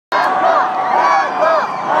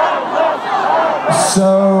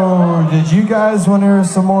So, did you guys want to hear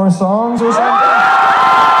some more songs or something?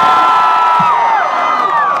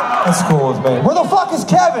 That's cool with me. Where the fuck is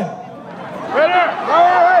Kevin? Right here!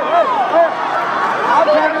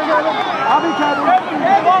 I'll be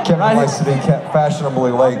Kevin. Kevin likes to be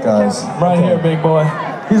fashionably late, guys. Right here, big boy.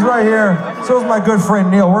 He's right here. So is my good friend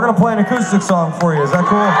Neil. We're gonna play an acoustic song for you. Is that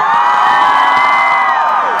cool?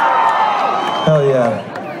 Hell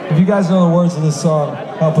yeah. If you guys know the words of this song,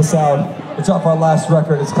 help us out. It's off our last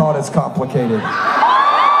record. It's called It's Complicated.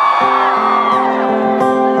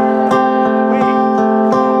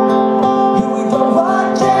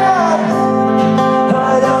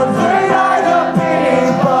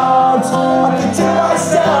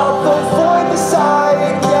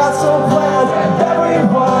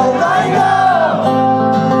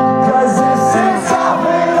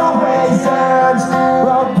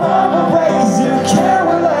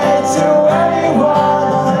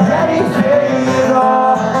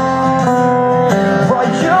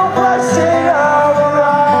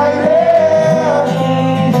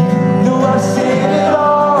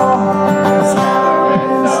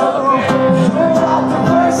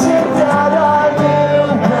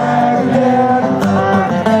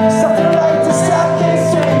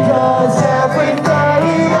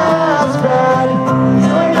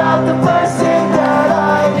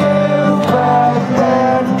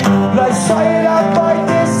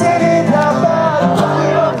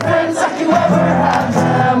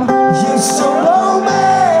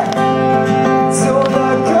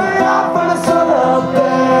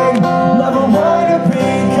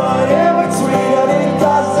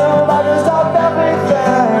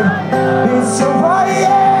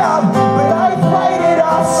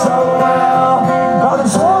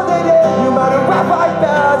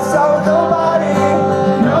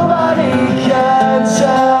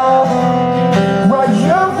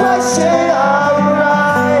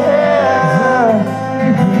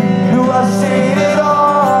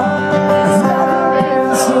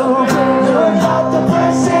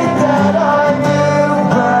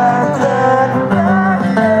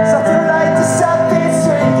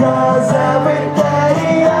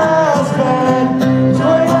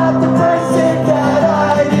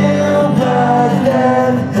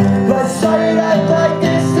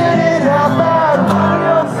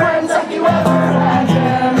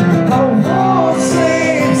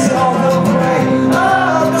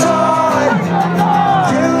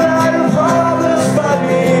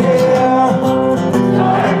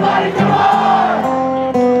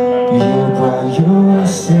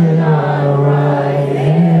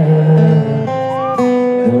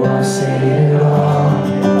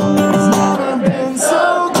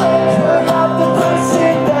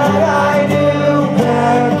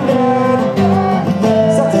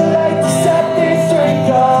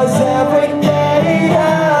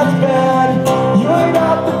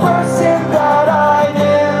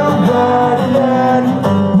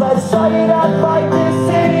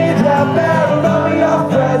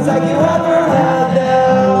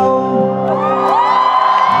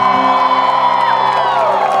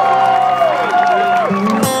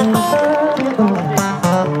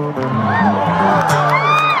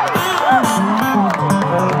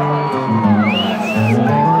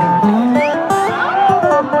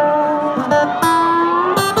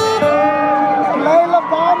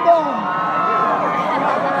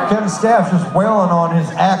 Kevin's staff's just wailing on his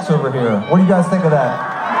axe over here. What do you guys think of that?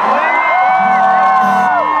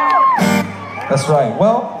 That's right.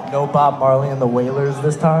 Well, No Bob Marley and the Wailers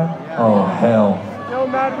this time. oh hell. No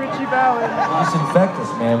Mad Richie Ballad. You just infect us,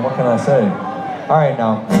 man. What can I say? All right,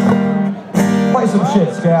 now. Play some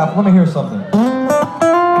shit, Scaff. Let me hear something.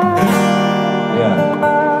 Yeah.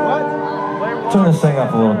 What? Turn this thing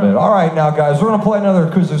up a little bit. All right, now, guys. We're going to play another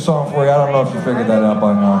acoustic song for you. I don't know if you figured that out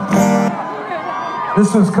by now.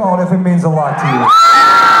 This one's called If It Means a Lot to You.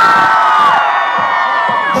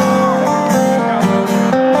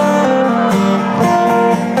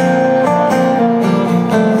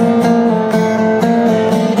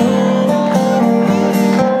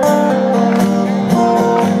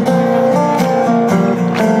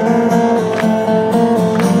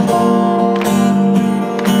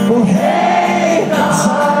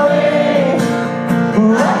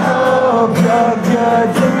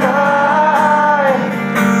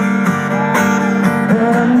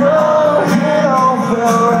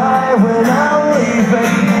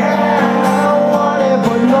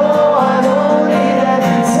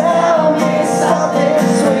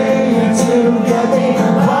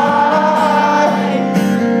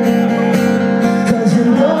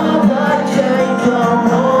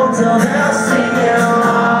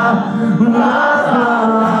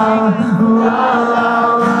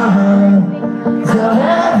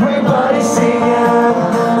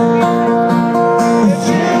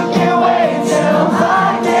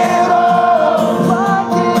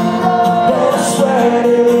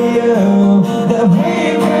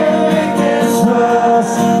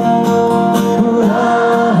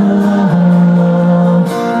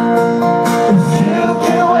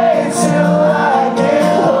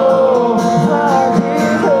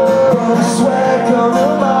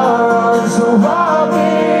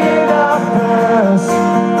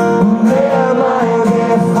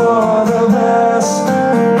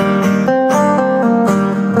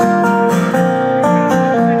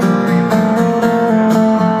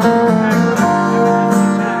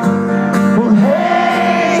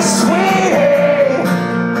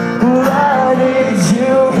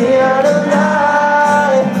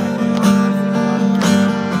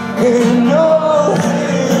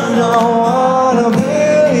 don't wanna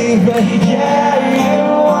believe it. Yeah, you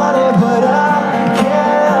want it, but I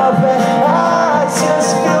can't help it. I just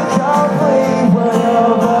feel complete when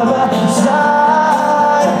you're by my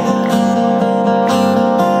side.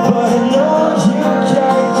 But I know you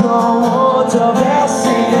can't go on to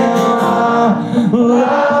passing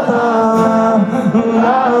love.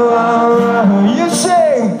 You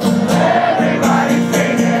sing. Everybody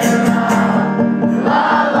singing la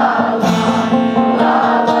la la la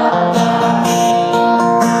la la.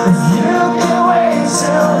 You can wait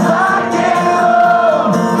till I get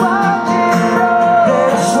home. Then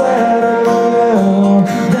I swear to you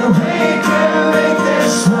that we can make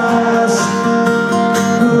this last.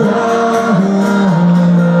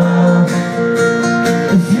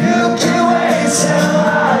 If you can wait till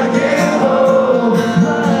I get home,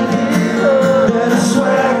 then I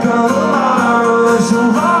swear tomorrow's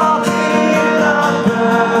walking our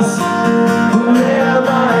best. There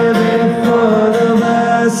might be for the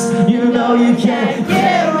best. You know you can't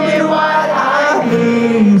give me what I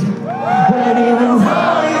need, but even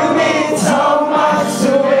though you mean so much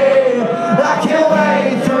to me, I can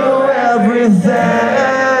wait through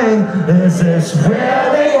everything. Is this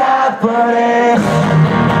really happening?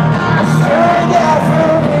 I swear that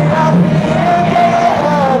for me I'll be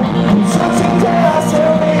again. Touching down to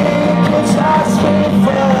me, could just be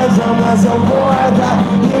friends. I'm not so boy that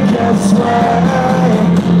you can swear.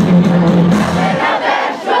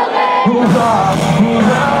 Hoorah,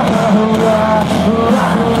 hoorah, hoorah, hoorah,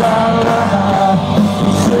 hoorah, hoorah.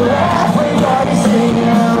 So everybody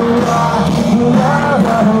singing hoorah, hoorah,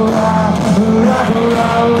 hoorah, hoorah,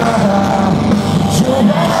 hoorah, hoorah. So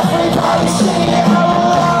everybody singing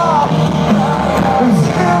hoorah.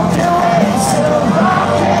 You can wait till I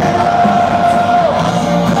get home.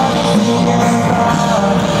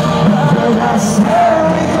 But I swear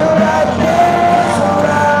we could have this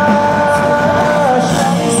rush.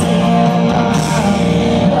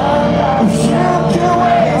 You can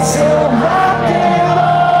wait till I get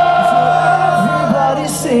home. Everybody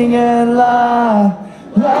singing la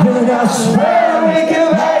la. And I swear we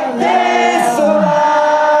could make this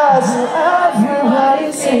last. Everybody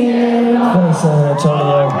singing la. Thanks,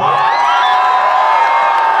 Antonio.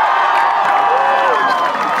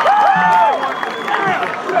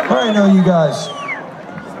 All right, now you guys,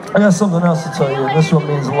 I got something else to tell you, and this one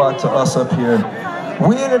means a lot to us up here.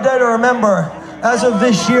 We in A Day to Remember, as of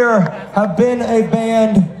this year, have been a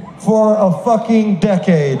band for a fucking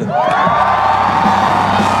decade.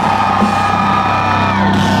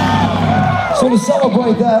 So to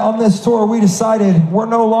celebrate that, on this tour, we decided we're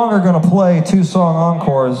no longer gonna play 2-song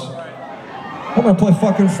encores. We're gonna play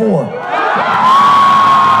fucking 4.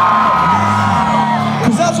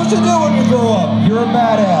 Because that's what you do when you grow up. You're a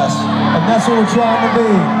badass. And that's what we're trying to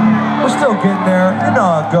be. We're still getting there. You know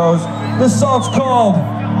how it goes. This song's called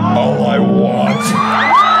All I Want.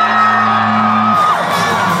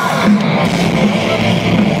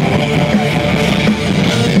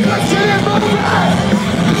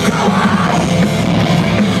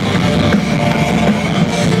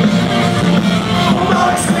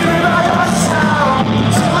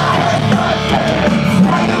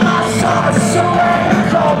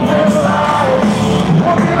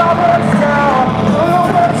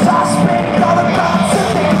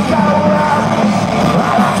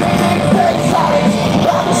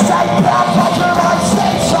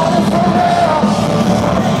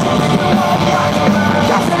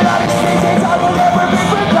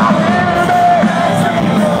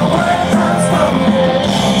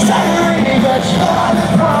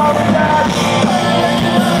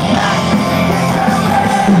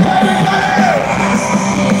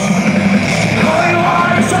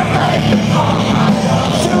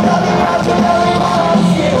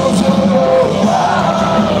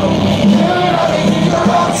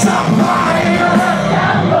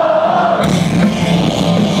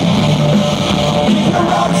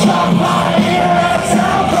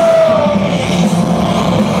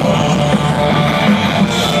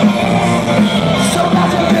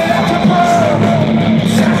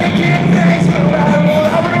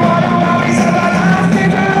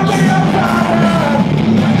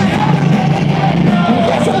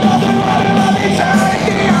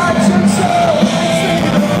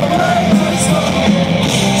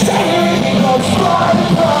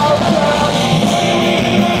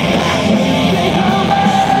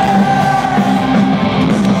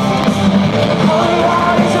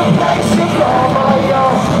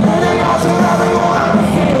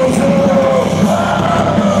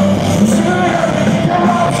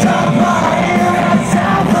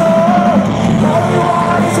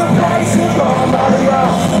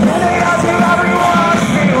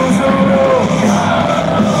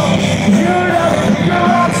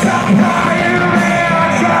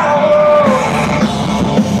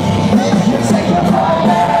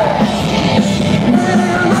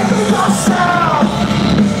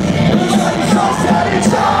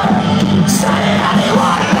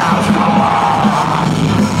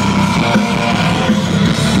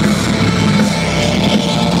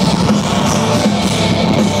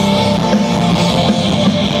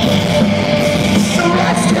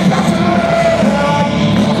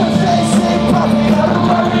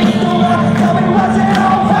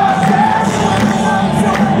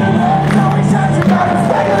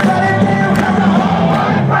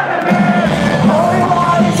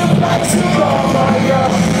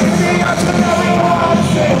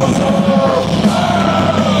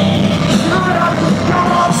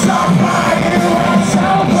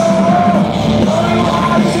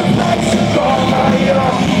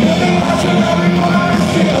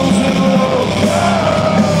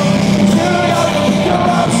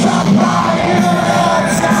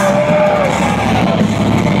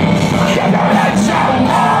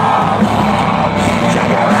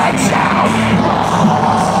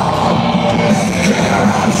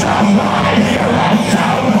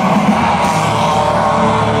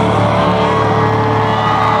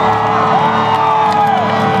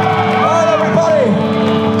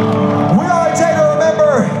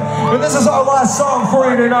 for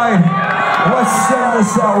you tonight. Let's send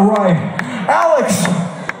this out right. Alex,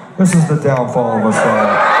 this is the downfall of us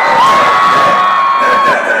all.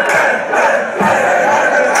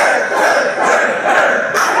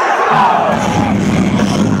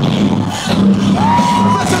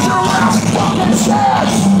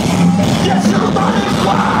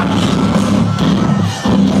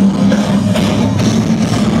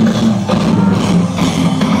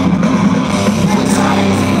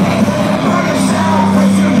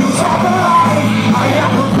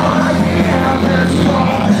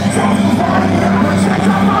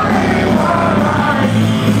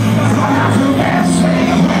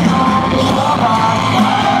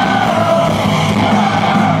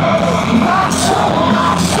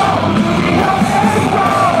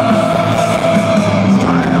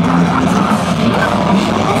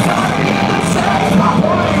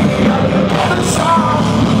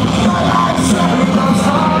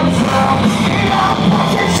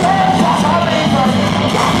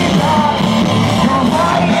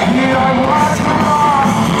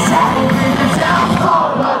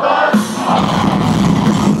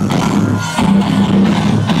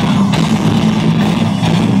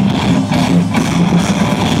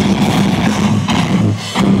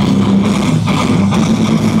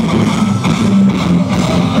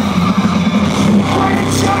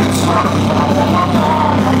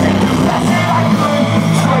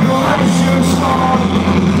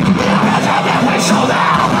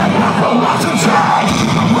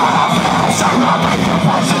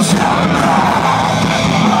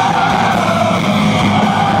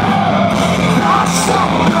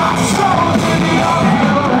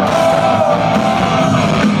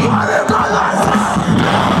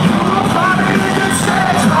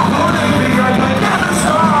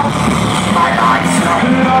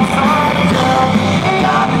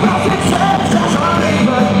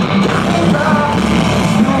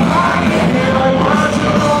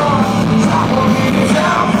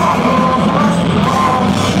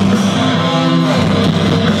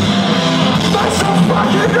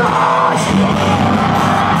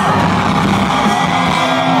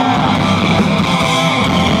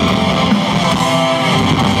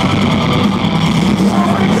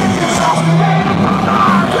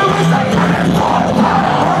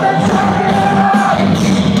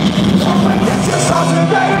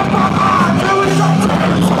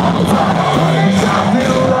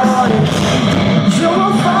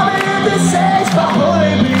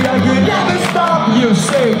 You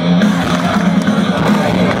say